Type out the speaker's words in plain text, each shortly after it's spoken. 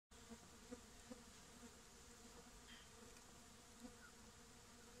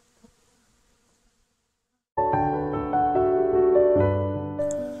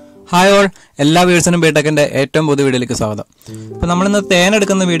Hi all, എല്ലാ വ്യൂവേഴ്സിനും BeeTECHന്റെ ഏറ്റവും പുതിയ വീഡിയോയിലേക്ക് സ്വാഗതം. അപ്പോൾ നമ്മളിന്ന് തേൻ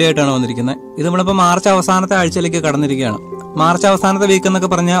എടുക്കുന്ന വീഡിയോ ആയിട്ടാണ് വന്നിരിക്കുന്നത്. ഇത് നമ്മളിപ്പോൾ മാർച്ച് അവസാനത്തെ ആഴ്ചയിലേക്ക് കടന്നിരിക്കുകയാണ്. മാർച്ച് അവസാനത്തെ വീക്ക് എന്നൊക്കെ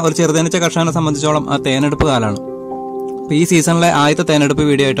പറഞ്ഞാൽ ഒരു ചെറുതേനീച്ച കർഷകനെ സംബന്ധിച്ചോളം ആ തേനെടുപ്പ് കാലമാണ്. അപ്പോൾ ഈ സീസണിലെ ആദ്യത്തെ തേനെടുപ്പ്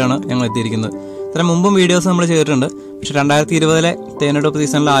വീഡിയോ ആയിട്ടാണ് ഞങ്ങൾ എത്തിയിരിക്കുന്നത്. ഇത്ര മുമ്പും വീഡിയോസ് നമ്മൾ ചെയ്തിട്ടുണ്ട്, പക്ഷേ 2020 തേനെടുപ്പ്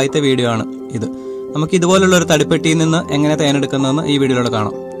സീസണിലെ ആദ്യത്തെ വീഡിയോ ആണ് ഇത്. നമുക്ക് ഇതുപോലുള്ള ഒരു തടിപ്പെട്ടിയിൽ നിന്ന് എങ്ങനെ തേനെടുക്കുന്നതെന്ന് ഈ വീഡിയോയിലൂടെ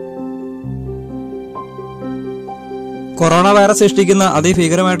കാണാം. കൊറോണ വൈറസ് സൃഷ്ടിക്കുന്ന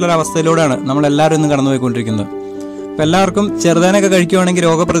അതിഭീകരമായിട്ടുള്ള അവസ്ഥയിലൂടെയാണ് നമ്മൾ എല്ലാവരും ഇന്ന് കടന്നുപോയിക്കൊണ്ടിരിക്കുന്നത്. അപ്പോൾ എല്ലാവർക്കും ചെറുതേനൊക്കെ കഴിക്കുകയാണെങ്കിൽ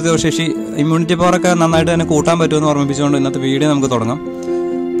രോഗപ്രതിരോധ ശേഷി, ഇമ്മ്യൂണിറ്റി പവറൊക്കെ നന്നായിട്ട് തന്നെ കൂട്ടാൻ പറ്റുമെന്ന് ഓർമ്മിപ്പിച്ചുകൊണ്ട് ഇന്നത്തെ വീഡിയോ നമുക്ക് തുടങ്ങാം.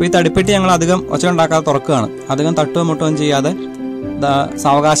 അപ്പോൾ ഈ തടിപ്പെട്ടി ഞങ്ങൾ അധികം ഒച്ച ഉണ്ടാക്കാതെ തുറക്കുകയാണ്. അധികം തട്ടുകയും മുട്ടുകയും ചെയ്യാതെ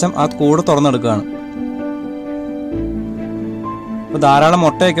സാവകാശം ആ കൂട് തുറന്നെടുക്കുകയാണ്. അപ്പോൾ ധാരാളം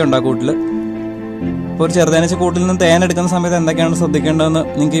മുട്ടയൊക്കെ ഉണ്ട് ആ കൂട്ടിൽ. ഇപ്പോൾ ഒരു ചെറുതേനീച്ച കൂട്ടിൽ നിന്ന് തേൻ എടുക്കുന്ന സമയത്ത് എന്തൊക്കെയാണ് ശ്രദ്ധിക്കേണ്ടതെന്ന്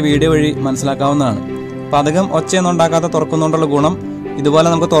നിങ്ങൾക്ക് ഈ വീഡിയോ വഴി മനസ്സിലാക്കാവുന്നതാണ്. അപ്പം അധികം ഒച്ചയൊന്നും ഉണ്ടാക്കാതെ തുറക്കുന്നുകൊണ്ടുള്ള ഗുണം ഇതുപോലെ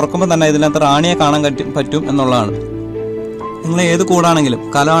നമുക്ക് തുറക്കുമ്പോൾ തന്നെ ഇതിനകത്ത് റാണിയെ കാണാൻ പറ്റും എന്നുള്ളതാണ്. നിങ്ങൾ ഏത് കൂടാണെങ്കിലും,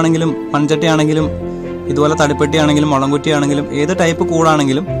 കലമാണെങ്കിലും മൺചട്ടിയാണെങ്കിലും ഇതുപോലെ തടിപ്പെട്ടിയാണെങ്കിലും മുളംകുറ്റിയാണെങ്കിലും ഏത് ടൈപ്പ്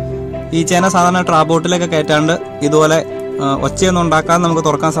കൂടാണെങ്കിലും ഈ ചേന സാധാരണ ട്രാബോട്ടിലൊക്കെ കയറ്റാണ്ട് ഇതുപോലെ ഒച്ചയൊന്നും ഉണ്ടാക്കാതെ നമുക്ക്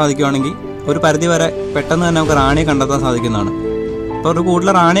തുറക്കാൻ സാധിക്കുകയാണെങ്കിൽ ഒരു പരിധി വരെ പെട്ടെന്ന് തന്നെ നമുക്ക് റാണിയെ കണ്ടെത്താൻ സാധിക്കുന്നതാണ്. അപ്പോൾ ഒരു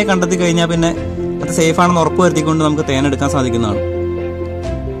കൂടുതൽ റാണിയെ കണ്ടെത്തി കഴിഞ്ഞാൽ പിന്നെ അത് സേഫാണെന്ന് ഉറപ്പ് വരുത്തിക്കൊണ്ട് നമുക്ക് തേനെടുക്കാൻ സാധിക്കുന്നതാണ്.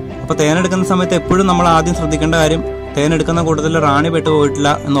 അപ്പോൾ തേനെടുക്കുന്ന സമയത്ത് എപ്പോഴും നമ്മൾ ആദ്യം ശ്രദ്ധിക്കേണ്ട കാര്യം തേനെടുക്കുന്ന കൂട്ടത്തിൽ റാണി പെട്ടു പോയിട്ടില്ല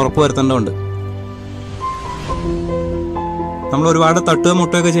എന്ന് ഉറപ്പ് വരുത്തേണ്ടതുണ്ട്. നമ്മൾ ഒരുപാട് തട്ടുകയും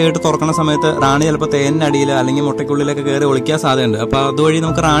മുട്ടുകയൊക്കെ ചെയ്തിട്ട് തുറക്കുന്ന സമയത്ത് റാണി ചിലപ്പോൾ തേനിനടിയിൽ അല്ലെങ്കിൽ മുട്ടയ്ക്കുള്ളിലൊക്കെ കയറി ഒളിക്കാൻ സാധ്യതയുണ്ട്. അപ്പോൾ അതുവഴി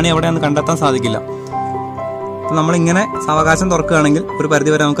നമുക്ക് റാണി എവിടെയാണെന്ന് കണ്ടെത്താൻ സാധിക്കില്ല. അപ്പം നമ്മളിങ്ങനെ സാവകാശം തുറക്കുകയാണെങ്കിൽ ഒരു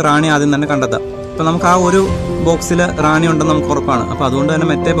പരിധി വരെ നമുക്ക് റാണി ആദ്യം തന്നെ കണ്ടെത്താം. അപ്പോൾ നമുക്ക് ആ ഒരു ബോക്സിൽ റാണി ഉണ്ടെന്ന് നമുക്ക് ഉറപ്പാണ്. അപ്പോൾ അതുകൊണ്ട് തന്നെ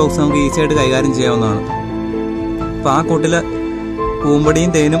മറ്റേ ബോക്സ് നമുക്ക് ഈസി ആയിട്ട് കൈകാര്യം ചെയ്യാവുന്നതാണ്. അപ്പോൾ ആ കൂട്ടിൽ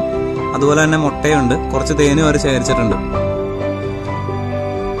പൂമ്പടിയും തേനും അതുപോലെ തന്നെ മുട്ടയുണ്ട്, കുറച്ച് തേനും അവർ ശേഖരിച്ചിട്ടുണ്ട്.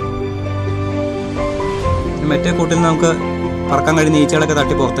 മറ്റേ കൂട്ടിൽ നമുക്ക് പറക്കാൻ കഴിയുന്ന ഈച്ചകളൊക്കെ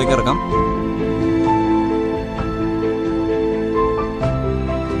തട്ടി പുറത്തേക്ക് ഇറക്കാം.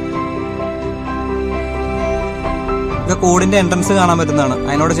 ഇത് കൂടിന്റെ എൻട്രൻസ് കാണാൻ പറ്റുന്നതാണ്.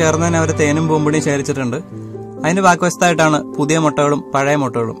 അതിനോട് ചേർന്ന് തന്നെ അവർ തേനും പൂമ്പടിയും ശേഖരിച്ചിട്ടുണ്ട്. അതിന്റെ ബാക്ക്വശത്തായിട്ടാണ് പുതിയ മുട്ടകളും പഴയ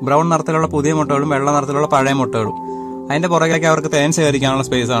മുട്ടകളും, ബ്രൗൺ നിറത്തിലുള്ള പുതിയ മുട്ടകളും വെള്ള നിറത്തിലുള്ള പഴയ മുട്ടകളും. അതിന്റെ പുറകിലേക്ക് അവർക്ക് തേൻ ശേഖരിക്കാനുള്ള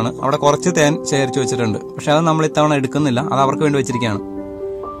സ്പേസ് ആണ്. അവിടെ കുറച്ച് തേൻ ശേഖരിച്ചു വെച്ചിട്ടുണ്ട്, പക്ഷെ അത് നമ്മൾ ഇത്തവണ എടുക്കുന്നില്ല, അത് അവർക്ക് വേണ്ടി വെച്ചിരിക്കുകയാണ്.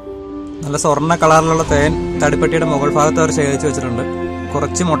 നല്ല സ്വർണ്ണ കളറിലുള്ള തേൻ തടിപ്പെട്ടിയുടെ മുകൾ ഭാഗത്ത് അവർ ശേഖരിച്ചു വെച്ചിട്ടുണ്ട്.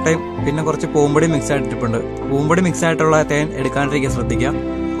 കുറച്ച് മുട്ടയും പിന്നെ കുറച്ച് പൂമ്പടി മിക്സ് ആയിട്ടിട്ടുണ്ട്. പൂമ്പടി മിക്സ് ആയിട്ടുള്ള തേൻ എടുക്കാണ്ടിരിക്കാൻ ശ്രദ്ധിക്കുക.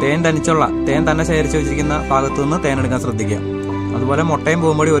 തേൻ തന്നെ ശേഖരിച്ചു വെച്ചിരിക്കുന്ന ഭാഗത്തു നിന്ന് തേൻ എടുക്കാൻ ശ്രദ്ധിക്കുക. അതുപോലെ മുട്ടയും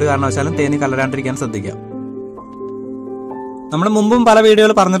പൂമ്പടി ഒരു കാരണവശാലും തേനി കലരാണ്ടിരിക്കാൻ ശ്രദ്ധിക്കുക. നമ്മൾ മുമ്പും പല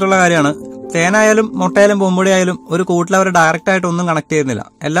വീഡിയോയിൽ പറഞ്ഞിട്ടുള്ള കാര്യമാണ്, തേനായാലും മുട്ടയായാലും പൂമ്പൊടിയായാലും ഒരു കൂട്ടിൽ അവർ ഡയറക്റ്റ് ആയിട്ട് ഒന്നും കണക്ട് ചെയ്യുന്നില്ല.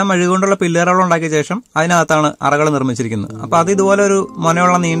 എല്ലാം മെഴുകൊണ്ടുള്ള പില്ലറുകൾ ഉണ്ടാക്കിയ ശേഷം അതിനകത്താണ് അറകൾ നിർമ്മിച്ചിരിക്കുന്നത്. അപ്പോൾ അത് ഇതുപോലെ ഒരു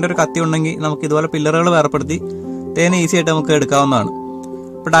മുനയുള്ള നീണ്ടൊരു കത്തി ഉണ്ടെങ്കിൽ നമുക്ക് ഇതുപോലെ പില്ലറുകൾ വേർപ്പെടുത്തി തേൻ ഈസി ആയിട്ട് നമുക്ക് എടുക്കാവുന്നതാണ്.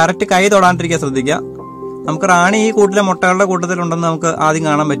 അപ്പോൾ ഡയറക്റ്റ് കൈ തൊടാണ്ടിരിക്കാൻ ശ്രദ്ധിക്കുക. നമുക്ക് റാണി ഈ കൂട്ടിലെ മുട്ടകളുടെ കൂട്ടത്തിലുണ്ടെന്ന് നമുക്ക് ആദ്യം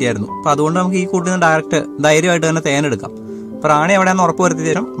കാണാൻ പറ്റിയായിരുന്നു. അപ്പോൾ അതുകൊണ്ട് നമുക്ക് ഈ കൂട്ടിൽ നിന്ന് ഡയറക്റ്റ് ധൈര്യമായിട്ട് തന്നെ തേൻ എടുക്കാം. അപ്പോൾ റാണി എവിടെയാണെന്ന് ഉറപ്പ് വരുത്തിയ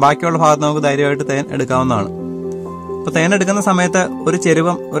ശേഷം ബാക്കിയുള്ള ഭാഗത്ത് നമുക്ക് ധൈര്യമായിട്ട് തേൻ എടുക്കാവുന്നതാണ്. അപ്പോൾ തേൻ എടുക്കുന്ന സമയത്ത് ഒരു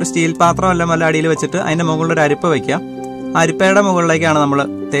ചെരുവം, ഒരു സ്റ്റീൽ പാത്രം എല്ലാം വല്ല അടിയിൽ വെച്ചിട്ട് അതിന്റെ മുകളിൽ ഒരു അരിപ്പ വയ്ക്കുക. ആ അരിപ്പയുടെ മുകളിലേക്കാണ് നമ്മൾ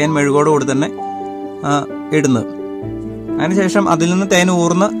തേൻ മെഴുകോട് കൂടി തന്നെ ഇടുന്നത്. അതിനുശേഷം അതിൽ നിന്ന് തേൻ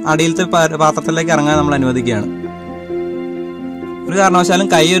ഊർന്ന് അടിയിലത്തെ പാത്രത്തിലേക്ക് ഇറങ്ങാൻ നമ്മൾ അനുവദിക്കുകയാണ്. ഒരു കാരണവശാലും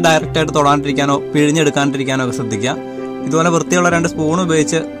കൈ ഡയറക്റ്റ് ആയിട്ട് തൊടാണ്ടിരിക്കാനോ പിഴിഞ്ഞെടുക്കാണ്ടിരിക്കാനോ ഒക്കെ ശ്രദ്ധിക്കുക. ഇതുപോലെ വൃത്തിയുള്ള 2 സ്പൂൺ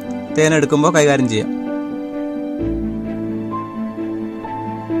ഉപയോഗിച്ച് തേൻ എടുക്കുമ്പോൾ കൈകാര്യം ചെയ്യാം.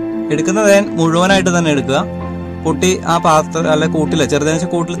 എടുക്കുന്ന തേൻ മുഴുവനായിട്ട് തന്നെ എടുക്കുക. പൊട്ടി ആ പാത്രം അല്ലെ കൂട്ടില്, ചെറുതേനീച്ച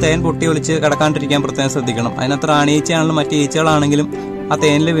കൂട്ടിൽ തേൻ പൊട്ടി ഒലിച്ച് കിടക്കാണ്ടിരിക്കാൻ പ്രത്യേകം ശ്രദ്ധിക്കണം. അതിനകത്ത് റാണിയീച്ചയാണെങ്കിലും മറ്റു ഈച്ചകളാണെങ്കിലും ആ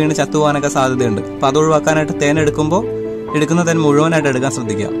തേനിൽ വീണ് ചത്തുപോകാനൊക്കെ സാധ്യതയുണ്ട്. അപ്പം അത് ഒഴിവാക്കാനായിട്ട് തേൻ എടുക്കുമ്പോൾ എടുക്കുന്ന തേൻ മുഴുവനായിട്ട് എടുക്കാൻ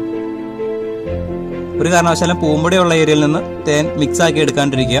ശ്രദ്ധിക്കുക. ഒരു കാരണവശാലും പൂമ്പൊടിയുള്ള ഏരിയയിൽ നിന്ന് തേൻ മിക്സ് ആക്കി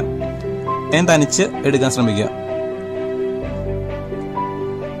എടുക്കാണ്ടിരിക്കുക. തേൻ തനിച്ച് എടുക്കാൻ ശ്രമിക്കുക.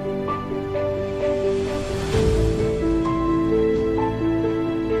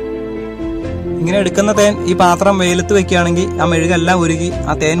 ഇങ്ങനെ എടുക്കുന്ന തേൻ ഈ പാത്രം വെയിലത്ത് വെക്കുകയാണെങ്കിൽ ആ മെഴുകെല്ലാം ഉരുകി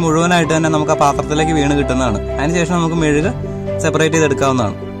ആ തേൻ മുഴുവനായിട്ട് തന്നെ നമുക്ക് ആ പാത്രത്തിലേക്ക് വീണ് കിട്ടുന്നതാണ്. അതിനുശേഷം നമുക്ക് മെഴുക് സെപ്പറേറ്റ്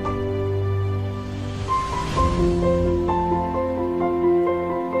ചെയ്തെടുക്കാവുന്നതാണ്.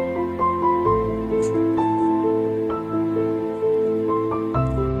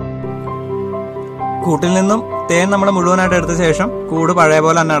 കൂട്ടിൽ നിന്നും തേൻ നമ്മൾ മുഴുവനായിട്ട് എടുത്ത ശേഷം കൂട് പഴയ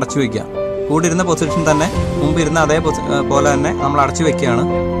പോലെ തന്നെ അടച്ചു വെക്കുക. കൂടിരുന്ന പൊസിഷൻ തന്നെ മുമ്പ് ഇരുന്ന അതേ പോലെ തന്നെ നമ്മൾ അടച്ചു വെക്കുകയാണ്.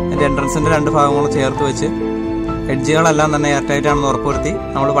 അതിന്റെ എൻട്രൻസിന്റെ 2 ഭാഗങ്ങളും ചേർത്ത് വെച്ച് എഡ്ജുകളെല്ലാം തന്നെ എയർടൈറ്റാണെന്ന് ഉറപ്പുവരുത്തി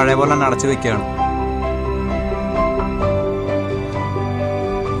നമ്മൾ പഴയ പോലെ തന്നെ അടച്ചു വെക്കുകയാണ്.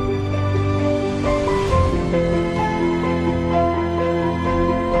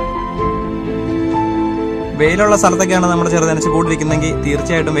 വെയിലുള്ള സ്ഥലത്തൊക്കെയാണ് നമ്മുടെ ചെറുതേനീച്ച കൂടിരിക്കുന്നെങ്കിൽ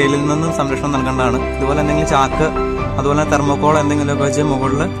തീർച്ചയായിട്ടും വെയിലിൽ നിന്നും സംരക്ഷണം നൽകേണ്ടതാണ്. ഇതുപോലെ എന്തെങ്കിലും ചാക്ക് അതുപോലെ തെർമോക്കോൾ എന്തെങ്കിലുമൊക്കെ വെച്ച്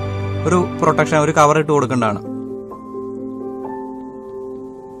മുകളിൽ ഒരു പ്രൊട്ടക്ഷൻ, ഒരു കവർ ഇട്ട് കൊടുക്കേണ്ടതാണ്.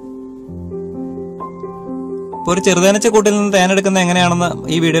 ഇപ്പോൾ ഒരു ചെറുതേനീച്ച കൂട്ടിൽ നിന്ന് തേനെടുക്കുന്നത് എങ്ങനെയാണെന്ന്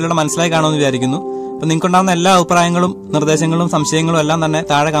ഈ വീഡിയോയിലൂടെ മനസ്സിലായി കാണുമെന്ന് വിചാരിക്കുന്നു. അപ്പോൾ നിങ്ങൾക്കുണ്ടാകുന്ന എല്ലാ അഭിപ്രായങ്ങളും നിർദ്ദേശങ്ങളും സംശയങ്ങളും എല്ലാം തന്നെ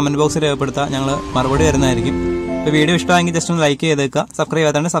താഴെ കമന്റ് ബോക്സിൽ രേഖപ്പെടുത്തുക. ഞങ്ങൾ മറുപടി തരുന്നതായിരിക്കും. ഇപ്പോൾ വീഡിയോ ഇഷ്ടമായെങ്കിൽ ജസ്റ്റ് ഒന്ന് ലൈക്ക് ചെയ്തേക്കുക. സബ്സ്ക്രൈബ്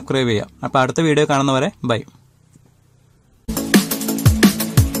ചെയ്യാത്തതുകൊണ്ട് സബ്സ്ക്രൈബ് ചെയ്യുക. അപ്പോൾ അടുത്ത വീഡിയോ കാണുന്നവരെ ബൈ.